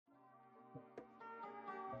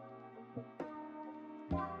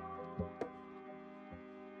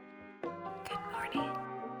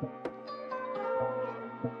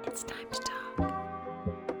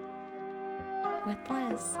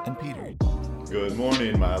Alex and Peter. Good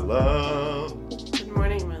morning, my love. Good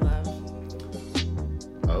morning, my love.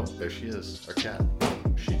 Oh, there she is, our cat.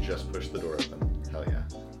 She just pushed the door open. Hell yeah.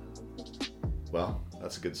 Well,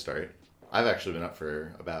 that's a good start. I've actually been up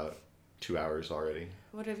for about 2 hours already.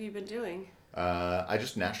 What have you been doing? I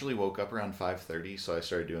just naturally woke up around 5:30, so I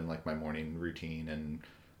started doing like my morning routine, and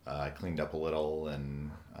I cleaned up a little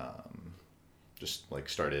and just like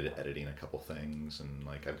started editing a couple things, and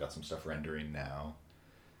like I've got some stuff rendering now.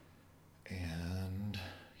 And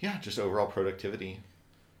yeah, just overall productivity.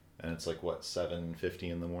 And it's like, what, 7:50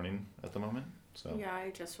 in the morning at the moment? So Yeah,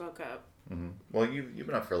 I just woke up. Mm-hmm. Well, you've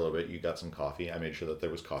been up for a little bit. You got some coffee. I made sure that there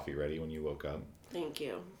was coffee ready when you woke up. Thank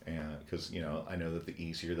you. And because, I know that the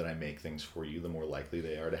easier that I make things for you, the more likely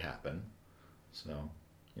they are to happen. So,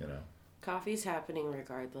 Coffee's happening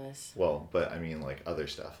regardless. Well, but I mean, like other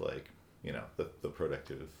stuff, like, the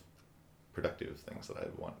productive things that I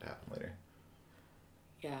want to happen later.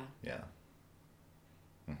 Yeah. Yeah.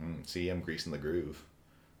 Mm-hmm. See, I'm greasing the groove.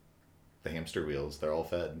 The hamster wheels, they're all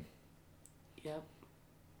fed. Yep.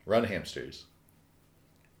 Run, hamsters.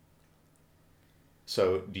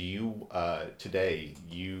 So do you, today,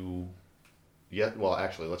 well,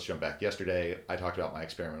 actually, let's jump back. Yesterday, I talked about my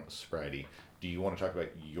experiment with sobriety. Do you want to talk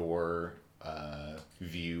about your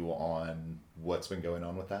view on what's been going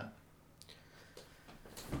on with that?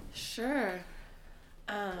 Sure.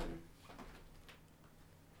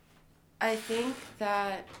 I think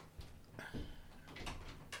that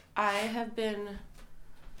I have been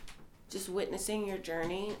just witnessing your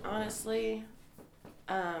journey, honestly,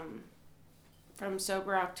 from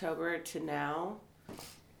sober October to now.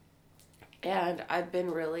 And I've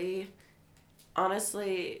been really,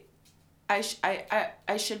 honestly, I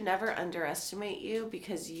should never underestimate you,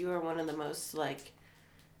 because you are one of the most,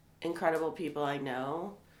 incredible people I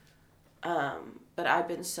know. But I've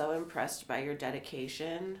been so impressed by your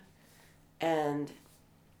dedication and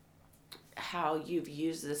how you've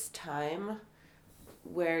used this time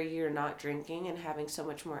where you're not drinking and having so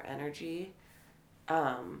much more energy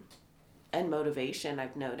and motivation,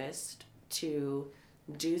 I've noticed, to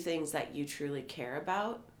do things that you truly care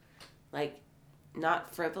about. Like,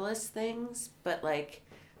 not frivolous things, but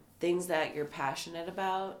things that you're passionate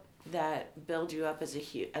about that build you up as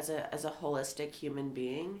a holistic human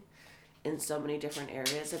being in so many different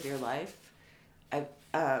areas of your life.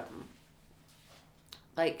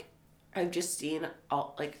 I've just seen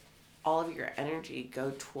all of your energy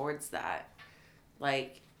go towards that.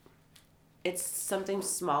 It's something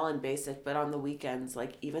small and basic, but on the weekends,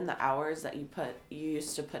 even the hours that you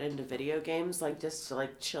used to put into video games, just to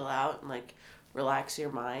chill out and relax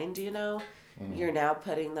your mind, you're now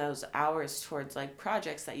putting those hours towards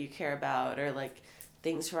projects that you care about, or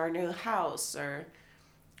things for our new house, or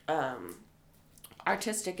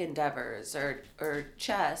artistic endeavors, or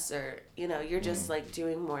chess, or you're just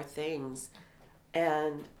doing more things.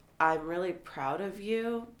 And I'm really proud of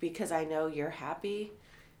you, because I know you're happy,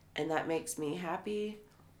 and that makes me happy.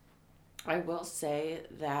 I will say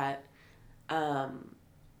that I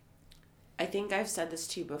think I've said this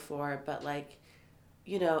to you before, but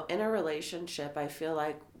in a relationship, I feel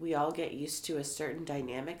like we all get used to a certain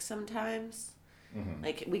dynamic sometimes.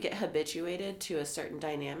 Mm-hmm. We get habituated to a certain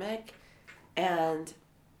dynamic, and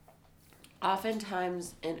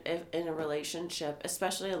oftentimes in a relationship,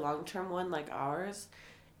 especially a long-term one like ours,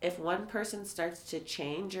 if one person starts to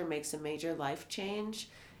change or makes a major life change,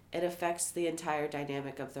 it affects the entire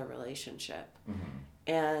dynamic of the relationship. Mm-hmm.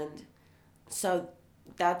 And so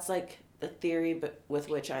that's the theory with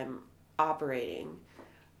which I'm operating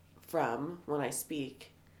from when I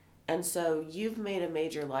speak. And so you've made a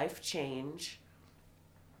major life change,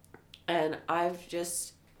 and I've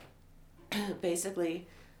just basically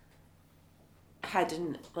had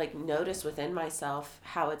to notice within myself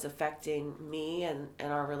how it's affecting me and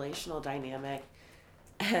our relational dynamic.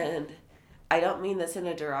 And I don't mean this in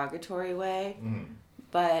a derogatory way,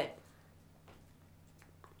 but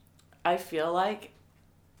I feel like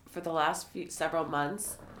for the last several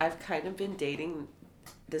months, I've kind of been dating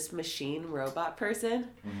this machine robot person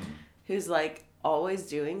who's always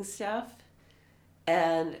doing stuff.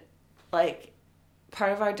 And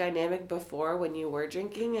part of our dynamic before, when you were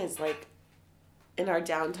drinking, is in our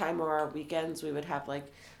downtime or our weekends, we would have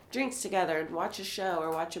drinks together and watch a show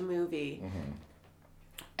or watch a movie. Mm-hmm.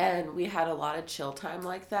 And we had a lot of chill time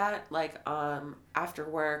like that, after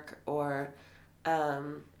work, or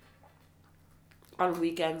on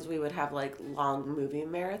weekends we would have long movie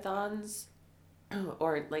marathons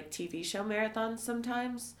or TV show marathons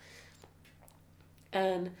sometimes.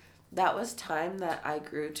 And that was time that I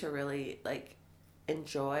grew to really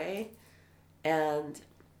enjoy. And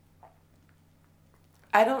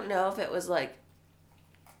I don't know if it was like,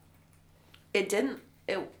 it didn't,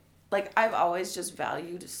 it, like, I've always just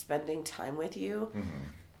valued spending time with you.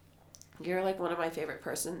 Mm-hmm. You're like one of my favorite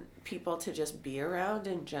people to just be around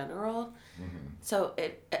in general. Mm-hmm. So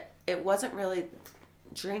it wasn't really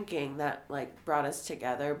drinking that like brought us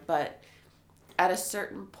together, but at a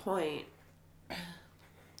certain point,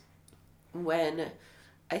 when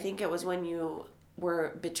I think it was when you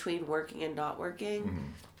were between working and not working,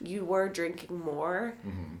 Mm-hmm. you were drinking more,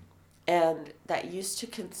 Mm-hmm. and that used to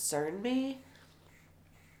concern me.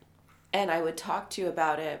 And I would talk to you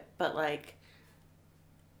about it, but like,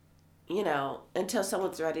 you know, until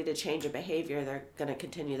someone's ready to change a behavior, they're going to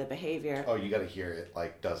continue the behavior. Oh, you got to hear it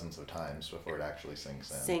like dozens of times before it actually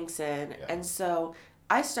sinks in. Yeah. And so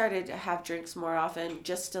I started to have drinks more often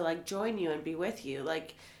just to like join you and be with you.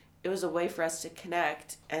 Like, it was a way for us to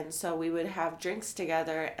connect. And so we would have drinks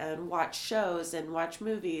together and watch shows and watch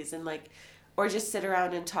movies and like, or just sit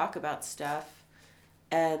around and talk about stuff.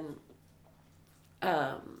 And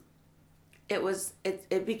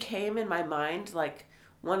it became in my mind like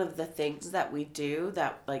one of the things that we do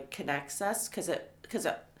that like connects us, because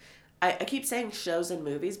I keep saying shows and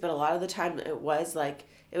movies, but a lot of the time it was like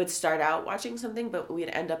it would start out watching something, but we'd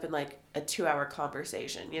end up in like a 2-hour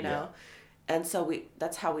conversation, you know. Yeah. And so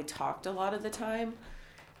that's how we talked a lot of the time.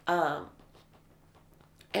 And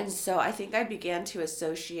so I think I began to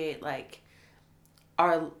associate like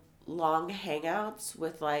our long hangouts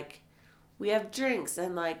with like, we have drinks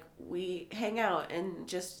and like we hang out and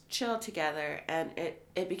just chill together, and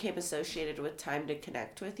it became associated with time to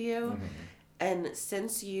connect with you. Mm-hmm. And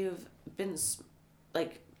since you've been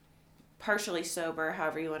like partially sober,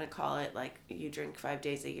 however you want to call it, like you drink 5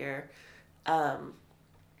 days a year,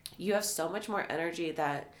 you have so much more energy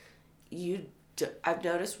that I've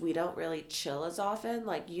noticed we don't really chill as often.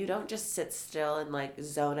 Like, you don't just sit still and like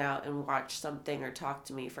zone out and watch something or talk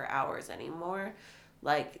to me for hours anymore.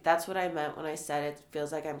 Like, that's what I meant when I said it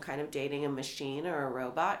feels like I'm kind of dating a machine or a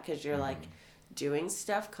robot, because you're like doing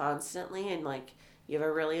stuff constantly, and like you have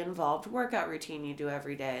a really involved workout routine you do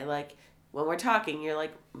every day. Like, when we're talking, you're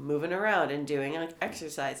like moving around and doing like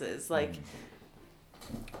exercises. Like,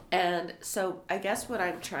 and so I guess what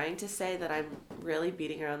I'm trying to say, that I'm really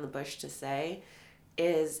beating around the bush to say,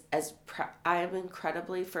 is I am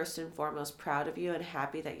incredibly, first and foremost, proud of you and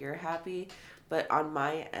happy that you're happy. But on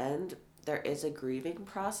my end, there is a grieving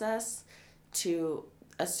process to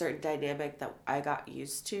a certain dynamic that I got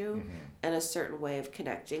used to, and a certain way of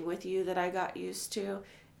connecting with you that I got used to.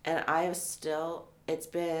 And I have still, it's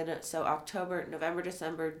been, so October, November,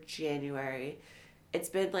 December, January, it's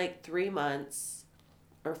been like 3 months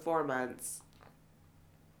or 4 months.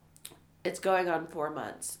 It's going on 4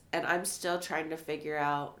 months, and I'm still trying to figure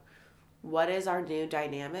out what is our new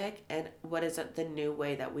dynamic and what is the new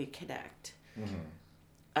way that we connect.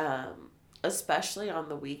 Especially on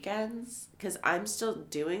the weekends, because I'm still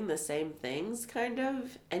doing the same things kind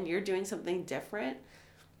of, and you're doing something different.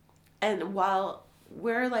 And while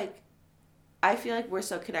we're like, I feel like we're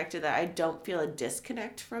so connected that I don't feel a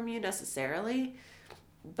disconnect from you necessarily,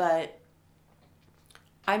 but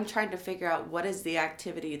I'm trying to figure out what is the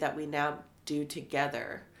activity that we now do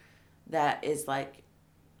together that is like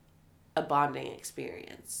a bonding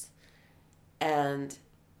experience. And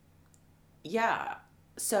yeah,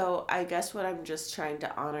 so I guess what I'm just trying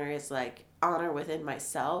to honor is like honor within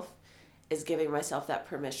myself, is giving myself that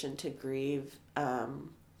permission to grieve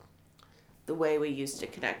the way we used to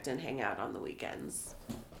connect and hang out on the weekends.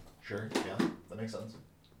 Sure, yeah, that makes sense.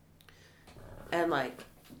 And like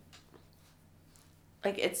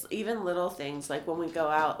it's even little things, like when we go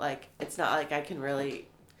out, like it's not like I can really,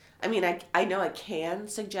 I mean, I know I can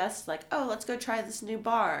suggest like, oh, let's go try this new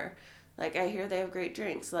bar, like I hear they have great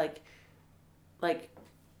drinks, like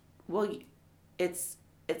well, it's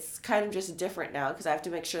kind of just different now because I have to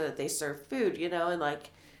make sure that they serve food, you know, and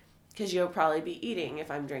like, because you'll probably be eating if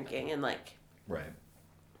I'm drinking, and like, right,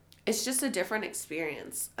 it's just a different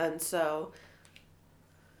experience. And so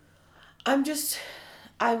I'm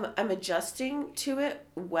adjusting to it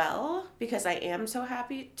well, because I am so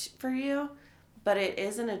happy for you, but it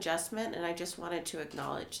is an adjustment, and I just wanted to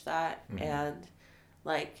acknowledge that, and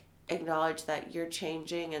like acknowledge that you're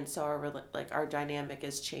changing, and so our dynamic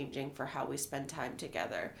is changing for how we spend time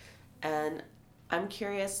together. And I'm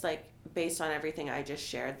curious, like based on everything I just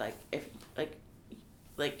shared, like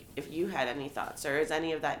if you had any thoughts, or is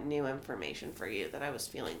any of that new information for you that I was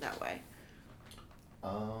feeling that way?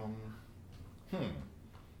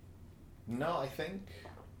 No, I think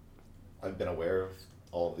I've been aware of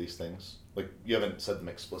all of these things. Like, you haven't said them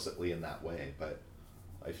explicitly in that way, but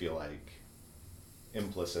I feel like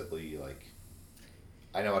implicitly, like,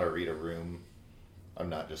 I know how to read a room I'm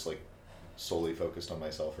not just like solely focused on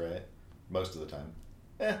myself, right? Most of the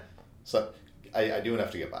time. So I do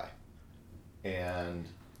enough to get by. And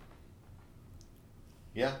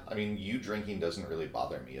yeah, I mean, you drinking doesn't really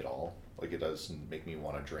bother me at all. Like, it doesn't make me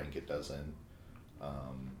want to drink. It doesn't,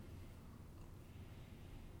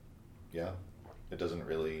 yeah, it doesn't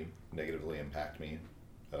really negatively impact me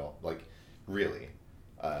at all. Like, really.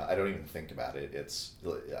 I don't even think about it.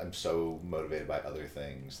 I'm so motivated by other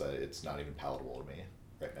things that it's not even palatable to me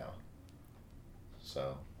right now.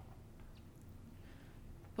 So.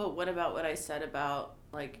 But what about what I said about,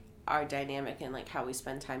 like, our dynamic and, like, how we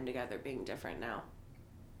spend time together being different now?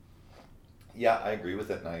 Yeah, I agree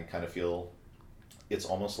with it, and I kind of feel it's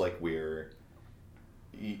almost like we're,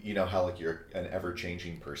 you know how, like, you're an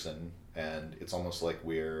ever-changing person, and it's almost like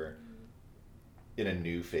we're in a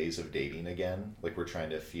new phase of dating again. Like, we're trying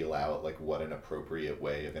to feel out, like, what an appropriate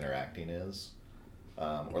way of interacting is,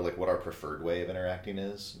 or, like, what our preferred way of interacting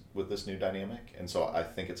is with this new dynamic, and so I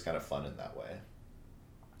think it's kind of fun in that way.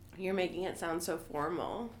 You're making it sound so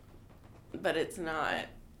formal, but it's not.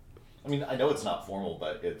 I mean, I know it's not formal,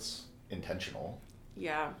 but it's intentional.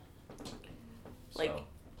 Yeah. So. Like,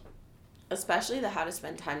 especially the how to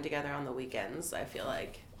spend time together on the weekends, I feel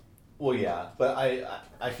like. Well, yeah, but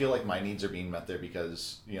I feel like my needs are being met there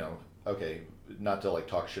because, you know, okay, not to like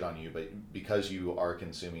talk shit on you, but because you are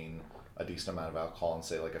consuming a decent amount of alcohol on,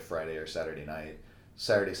 say, like a Friday or Saturday night,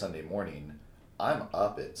 Saturday, Sunday morning, I'm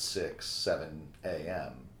up at 6, 7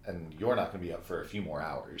 a.m., and you're not going to be up for a few more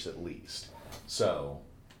hours at least. So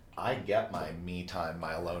I get my me time,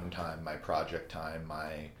 my alone time, my project time,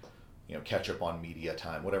 my, you know, catch up on media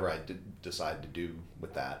time, whatever I decide to do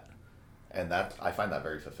with that. And that, I find that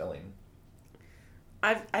very fulfilling.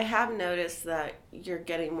 I have noticed that you're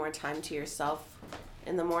getting more time to yourself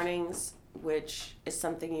in the mornings, which is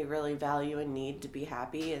something you really value and need to be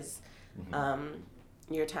happy, is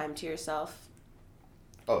your time to yourself.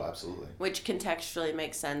 Oh, absolutely. Which contextually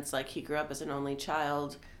makes sense. Like, he grew up as an only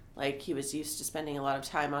child. Like, he was used to spending a lot of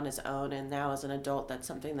time on his own, and now as an adult, that's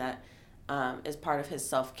something that is part of his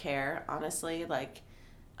self-care, honestly. Like,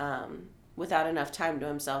 without enough time to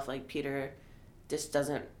himself, like, Peter just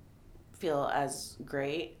doesn't feel as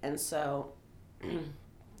great. And so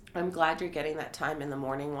I'm glad you're getting that time in the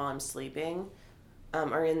morning while I'm sleeping,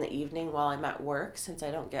 or in the evening while I'm at work, since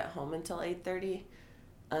I don't get home until 8:30.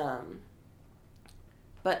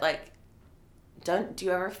 But, like, do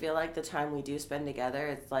you ever feel like the time we do spend together,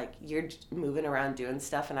 it's like you're moving around doing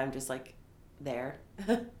stuff and I'm just, like, there?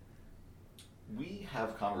 We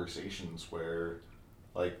have conversations where,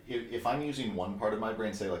 like, if I'm using one part of my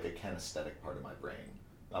brain, say, like, a kinesthetic part of my brain,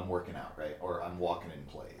 I'm working out, right? Or I'm walking in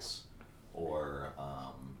place, or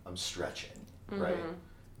I'm stretching, right?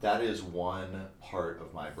 That is one part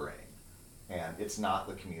of my brain, and it's not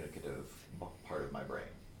the communicative part of my brain,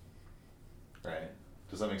 right?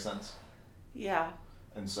 Does that make sense? Yeah.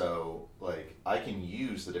 And so, like, I can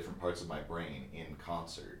use the different parts of my brain in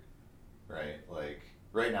concert, right? Like,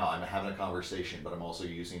 right now I'm having a conversation, but I'm also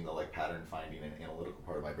using the, like, pattern finding and analytical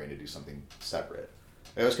part of my brain to do something separate.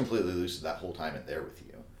 I was completely lucid that whole time in there with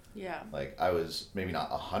you. Yeah. Like, I was maybe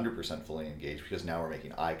not 100% fully engaged because now we're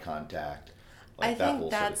making eye contact. Like, I that think whole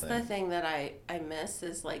that's sort of the thing that I miss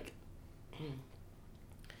is, like,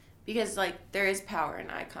 because, like, there is power in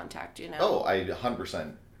eye contact, you know? Oh, I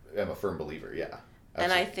 100% am a firm believer, yeah. Absolutely.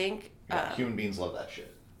 And I think... yeah, human beings love that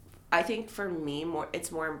shit. I think for me,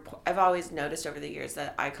 it's more important. I've always noticed over the years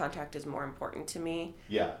that eye contact is more important to me.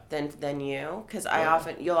 Yeah. Than you, because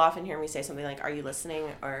you'll often hear me say something like, "Are you listening?"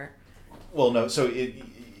 or. Well, no. So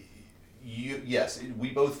yes,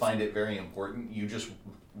 we both find it very important. You just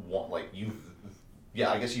want, like,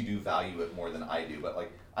 I guess you do value it more than I do, but,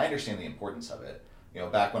 like, I understand the importance of it. You know,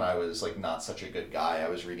 back when I was, like, not such a good guy, I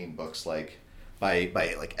was reading books like by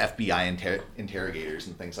like FBI interrogators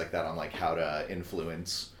and things like that on, like, how to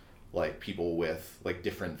influence, like, people with, like,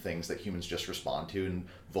 different things that humans just respond to, and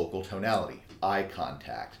vocal tonality, eye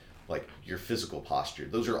contact, like, your physical posture.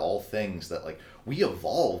 Those are all things that, like, we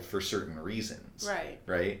evolved for certain reasons.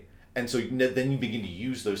 Right? And so then you begin to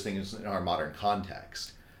use those things in our modern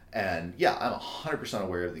context. And yeah, I'm 100%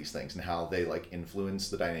 aware of these things and how they, like, influence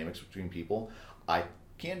the dynamics between people. I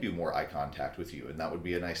can do more eye contact with you, and that would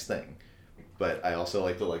be a nice thing. But I also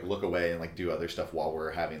like to, like, look away and, like, do other stuff while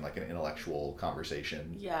we're having, like, an intellectual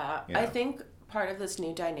conversation. Yeah, you know? I think part of this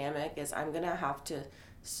new dynamic is I'm gonna have to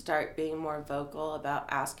start being more vocal about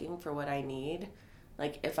asking for what I need.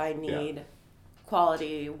 Like, if I need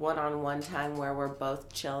quality one-on-one time where we're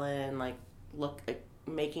both chilling, like,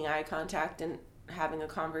 making eye contact and having a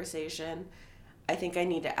conversation, I think I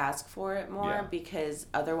need to ask for it more, because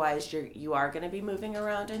otherwise you are going to be moving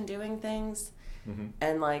around and doing things.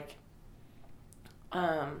 And like,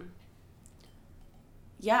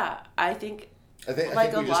 yeah, I think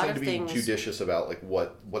like we a just lot need of to be things. judicious about like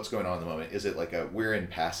what's going on in the moment. Is it like we're in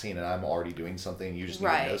passing and I'm already doing something, you just need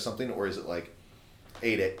to know something, or is it like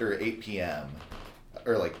 8 p.m.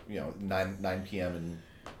 or like 9 p.m. and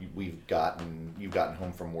you've gotten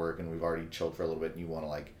home from work and we've already chilled for a little bit and you want to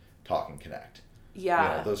like talk and connect.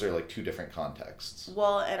 Yeah. Those are like two different contexts.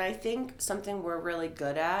 Well, and I think something we're really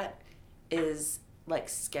good at is like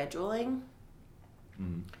scheduling.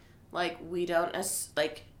 Like we don't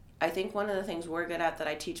like. I think one of the things we're good at that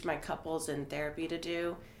I teach my couples in therapy to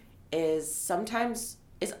do is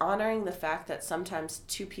honoring the fact that sometimes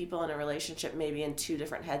two people in a relationship may be in two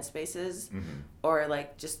different headspaces or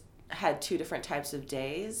like just had two different types of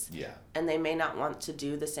days. Yeah. And they may not want to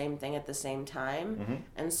do the same thing at the same time.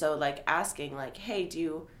 And so like asking like, hey, do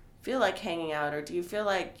you feel like hanging out, or do you feel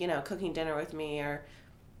like, cooking dinner with me, or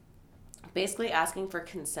basically asking for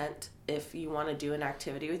consent if you want to do an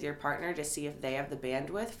activity with your partner to see if they have the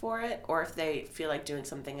bandwidth for it or if they feel like doing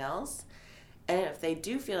something else. And if they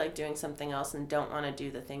do feel like doing something else and don't want to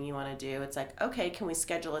do the thing you want to do, it's like, okay, can we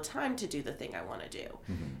schedule a time to do the thing I want to do?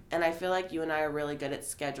 And I feel like you and I are really good at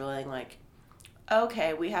scheduling, like,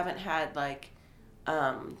 okay, we haven't had like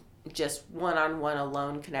just one-on-one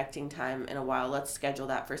alone connecting time in a while. Let's schedule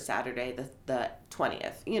that for Saturday the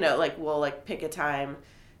 20th. Like we'll like pick a time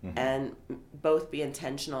and both be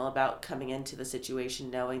intentional about coming into the situation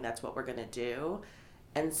knowing that's what we're going to do.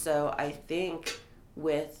 And so I think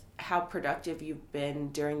with how productive you've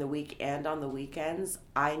been during the week and on the weekends,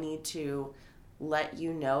 I need to let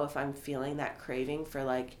you know if I'm feeling that craving for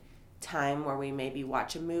like time where we maybe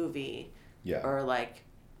watch a movie or like,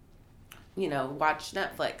 watch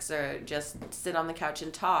Netflix or just sit on the couch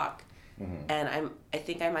and talk. And I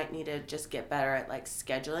think I might need to just get better at like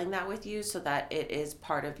scheduling that with you so that it is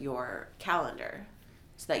part of your calendar,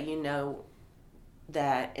 so that you know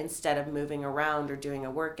that instead of moving around or doing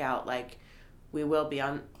a workout, like we will be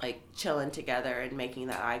on like chilling together and making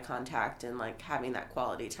that eye contact and like having that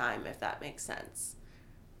quality time, if that makes sense.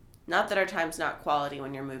 Not that our time's not quality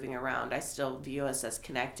when you're moving around. I still view us as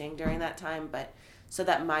connecting during that time, but so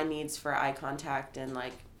that my needs for eye contact and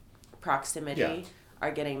like proximity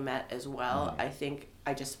are getting met as well. I think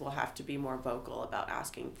I just will have to be more vocal about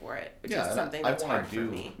asking for it, which is something that's hard for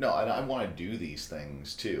me. No, and I want to do these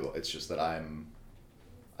things too. It's just that I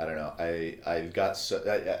don't know. I've got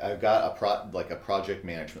a project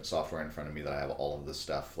management software in front of me that I have all of this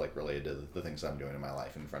stuff like related to the things I'm doing in my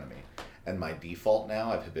life in front of me. And my default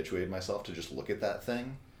now, I've habituated myself to just look at that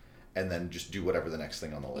thing and then just do whatever the next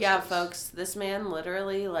thing on the list is. Yeah, folks, this man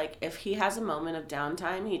literally, like, if he has a moment of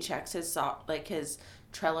downtime, he checks his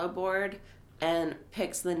Trello board and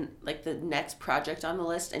picks the next project on the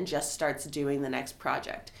list and just starts doing the next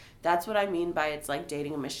project. That's what I mean by it's like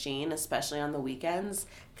dating a machine, especially on the weekends,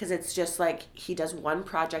 because it's just like he does one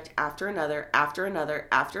project after another, after another,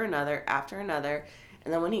 after another, after another,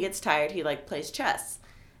 and then when he gets tired, he like plays chess.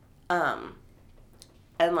 And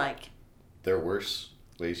like, there are worse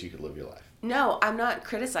ways you could live your life. No, I'm not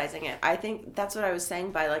criticizing it. I think that's what I was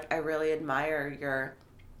saying by like I really admire your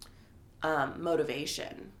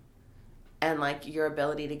motivation and like your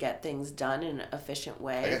ability to get things done in an efficient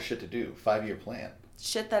way. I got shit to do. 5-year plan.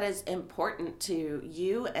 Shit that is important to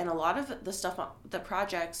you, and a lot of the stuff, the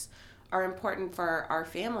projects are important for our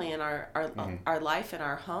family and our life and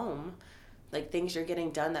our home, like things you're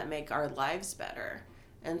getting done that make our lives better.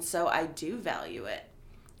 And so I do value it,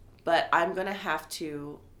 but I'm going to have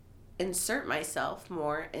to insert myself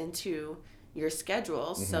more into your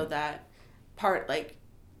schedule so that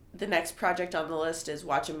the next project on the list is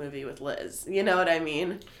watch a movie with Liz. You know what I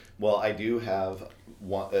mean? Well, I do have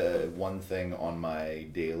one thing on my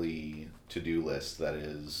daily to-do list that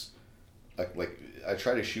is like I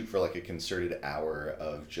try to shoot for like a concerted hour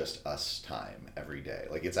of just us time every day.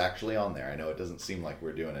 Like it's actually on there. I know it doesn't seem like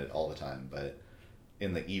we're doing it all the time, but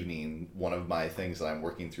in the evening, one of my things that I'm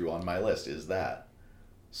working through on my list is that.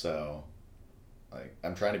 So, like,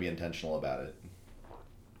 I'm trying to be intentional about it.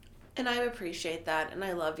 And I appreciate that, and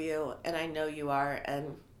I love you, and I know you are,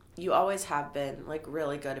 and you always have been, like,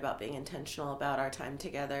 really good about being intentional about our time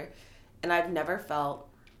together. And I've never felt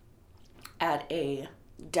at a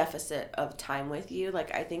deficit of time with you.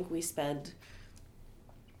 Like, I think we spend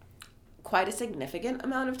quite a significant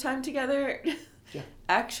amount of time together,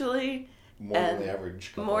 actually. More than the average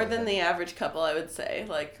couple. More than the average couple, I would say.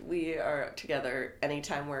 Like, we are together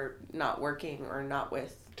anytime we're not working or not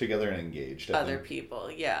with... Together and engaged. Other people,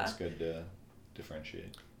 yeah. It's good to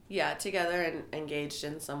differentiate. Yeah, together and engaged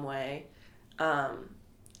in some way.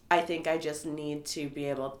 I think I just need to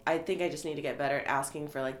get better at asking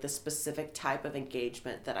for like the specific type of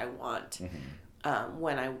engagement that I want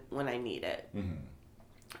when I need it.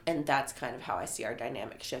 And that's kind of how I see our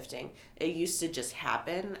dynamic shifting. It used to just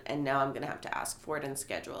happen, and now I'm going to have to ask for it and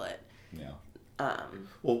schedule it. Yeah.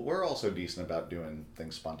 Well, we're also decent about doing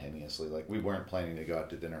things spontaneously. Like, we weren't planning to go out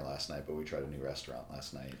to dinner last night, but we tried a new restaurant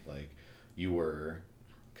last night. Like, you were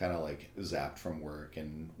kind of like zapped from work,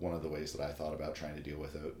 and one of the ways that I thought about trying to deal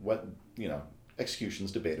with it,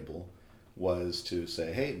 execution's debatable, was to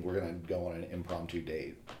say, hey, we're going to go on an impromptu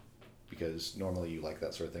date. Because normally you like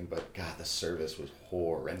that sort of thing, but God, the service was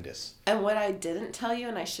horrendous. And what I didn't tell you,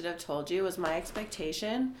 and I should have told you, was my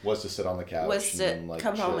expectation was to sit on the couch. Was to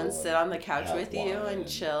come home and sit on the couch with you and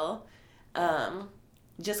chill.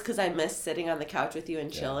 Just because I miss sitting on the couch with you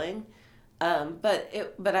and chilling.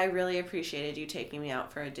 But I really appreciated you taking me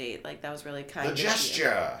out for a date. Like, that was really kind of you.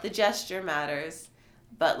 The gesture matters.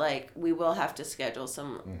 But, like, we will have to schedule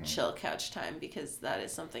some chill couch time, because that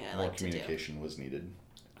is something I like to do. More communication was needed.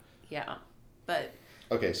 Yeah, but...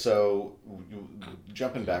 Okay, so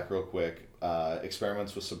jumping back real quick,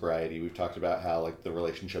 experiments with sobriety. We've talked about how, like, the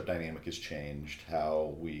relationship dynamic has changed,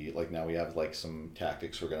 how we, like, now we have, like, some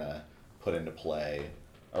tactics we're going to put into play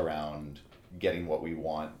around getting what we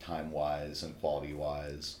want time-wise and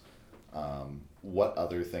quality-wise. What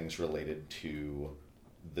other things related to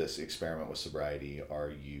this experiment with sobriety are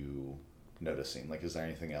you noticing? Like, is there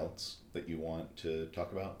anything else that you want to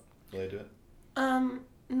talk about related to it?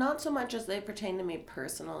 Not so much as they pertain to me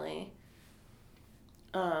personally.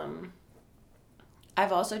 I've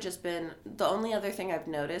also just been... The only other thing I've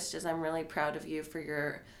noticed is I'm really proud of you for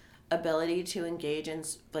your ability to engage in,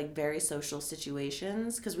 like, very social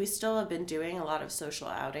situations, because we still have been doing a lot of social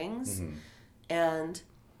outings. And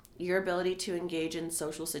your ability to engage in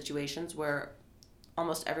social situations where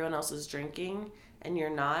almost everyone else is drinking and you're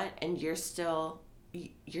not, and you're still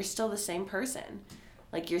the same person.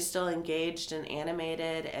 Like, you're still engaged and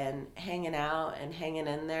animated and hanging out and hanging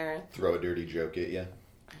in there. Throw a dirty joke at you.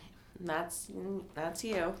 That's you.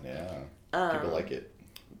 Yeah. People like it.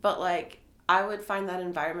 But, like, I would find that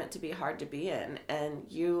environment to be hard to be in, and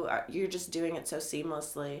you're just doing it so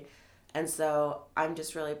seamlessly. And so I'm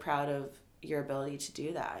just really proud of your ability to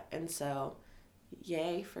do that. And so,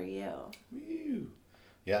 yay for you. Woo.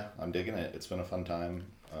 Yeah, I'm digging it. It's been a fun time.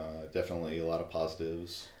 Definitely a lot of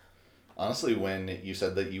positives. Honestly, when you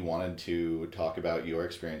said that you wanted to talk about your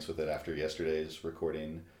experience with it after yesterday's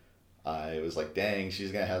recording, I was like, dang,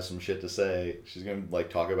 she's going to have some shit to say. She's going to, like,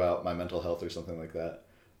 talk about my mental health or something like that.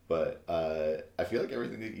 But I feel like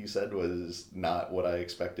everything that you said was not what I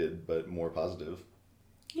expected, but more positive.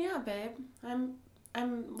 Yeah, babe.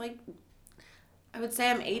 I'm like, I would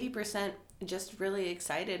say I'm 80% just really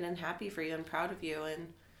excited and happy for you and proud of you.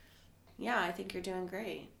 And yeah, I think you're doing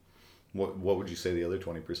great. What would you say the other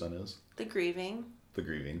 20% is? The grieving. The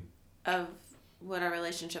grieving. Of what our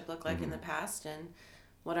relationship looked like in the past and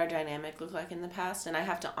what our dynamic looked like in the past. And I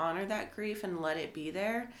have to honor that grief and let it be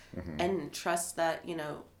there and trust that, you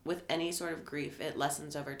know, with any sort of grief, it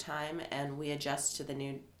lessens over time and we adjust to the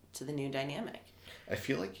new dynamic. I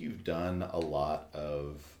feel like you've done a lot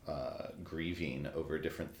of grieving over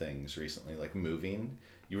different things recently, like moving.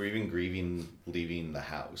 You were even grieving leaving the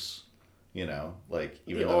house. You know, like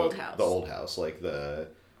even the old house, like the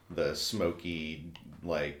smoky,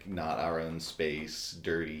 like not our own space,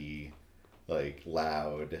 dirty, like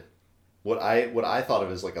loud. What I thought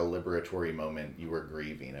of as like a liberatory moment, you were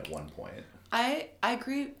grieving at one point. I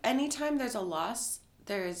grieve anytime there's a loss.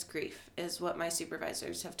 There is grief, is what my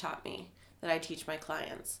supervisors have taught me that I teach my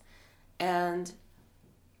clients, and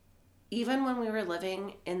even when we were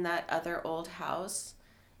living in that other old house.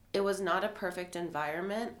 It was not a perfect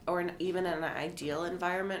environment or even an ideal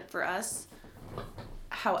environment for us.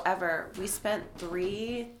 However, we spent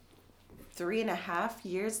three and a half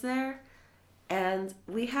years there, and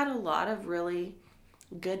we had a lot of really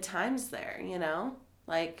good times there, you know?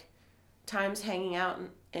 Like, times hanging out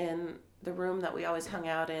in the room that we always hung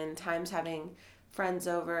out in, times having friends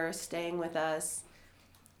over, staying with us.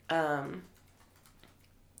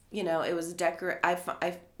 You know, it was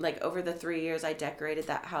I like over the 3 years, I decorated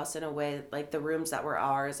that house in a way, like the rooms that were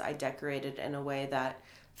ours, I decorated in a way that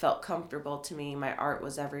felt comfortable to me. My art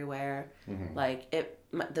was everywhere. Like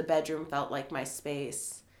the bedroom felt like my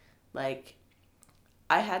space. Like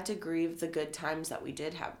I had to grieve the good times that we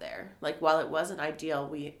did have there. Like while it wasn't ideal,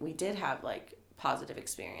 we did have like positive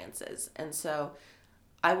experiences. And so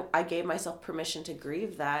I gave myself permission to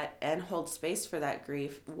grieve that and hold space for that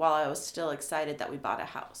grief while I was still excited that we bought a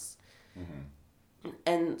house.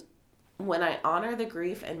 And when I honor the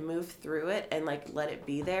grief and move through it and like let it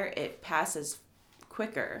be there, it passes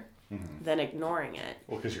quicker than ignoring it.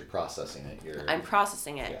 Well, because you're processing it. I'm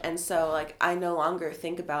processing it. Yeah. And so, like, I no longer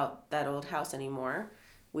think about that old house anymore.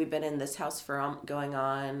 We've been in this house for going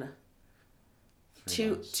on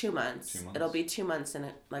 2 months. 2 months. It'll be 2 months in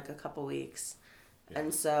like a couple weeks. Yeah.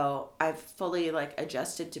 And so I've fully like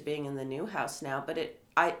adjusted to being in the new house now, but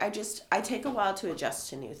I take a while to adjust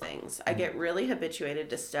to new things. I get really habituated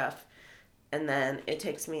to stuff, and then it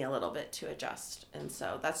takes me a little bit to adjust. And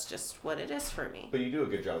so that's just what it is for me. But you do a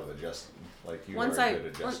good job of adjusting. Like, you are a good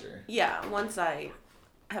adjuster. Once I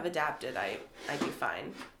have adapted, I do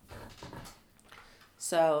fine.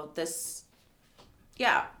 So this,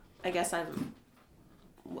 I guess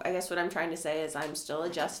what I'm trying to say is I'm still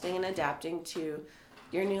adjusting and adapting to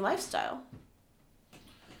your new lifestyle.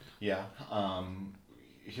 Yeah.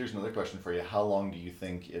 Here's another question for you. How long do you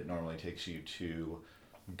think it normally takes you to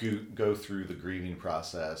go through the grieving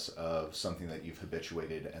process of something that you've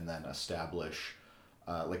habituated and then establish,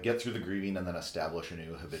 get through the grieving and then establish a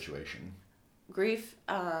new habituation? Grief,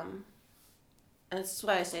 and this is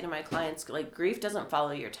what I say to my clients, like, grief doesn't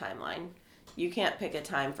follow your timeline. You can't pick a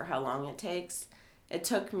time for how long it takes. It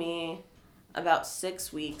took me about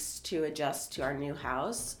 6 weeks to adjust to our new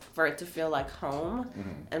house, for it to feel like home,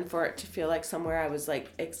 and for it to feel like somewhere I was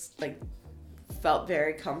felt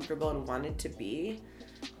very comfortable and wanted to be.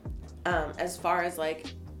 As far as like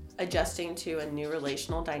adjusting to a new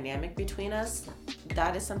relational dynamic between us,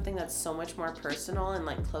 that is something that's so much more personal and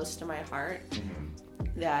like close to my heart,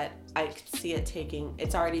 that I could see it taking,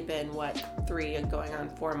 it's already been 3 going on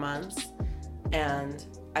 4 months, and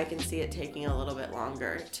I can see it taking a little bit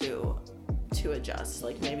longer to adjust.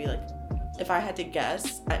 Like, maybe, like, if I had to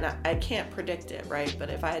guess, and I can't predict it, right? But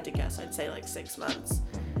if I had to guess, I'd say like 6 months.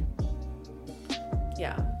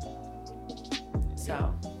 Yeah.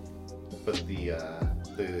 So. But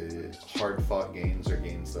the hard fought gains are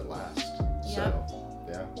gains that last. Yep. So,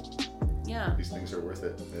 yeah. Yeah. These things are worth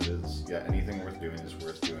it. It is. Yeah. Anything worth doing is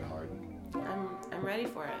worth doing hard. I'm ready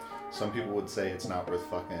for it. Some people would say it's not worth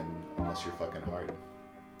fucking unless you're fucking hard.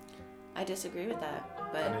 I disagree with that,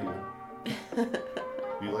 but. I know you.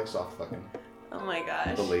 You like soft fucking. Oh my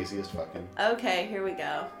gosh. The laziest fucking. Okay, here we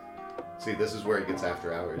go. See, this is where it gets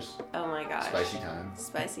after hours. Oh my gosh. Spicy time.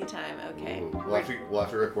 Spicy time, okay. Ooh, we'll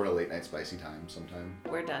have to record a late night spicy time sometime.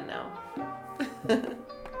 We're done now.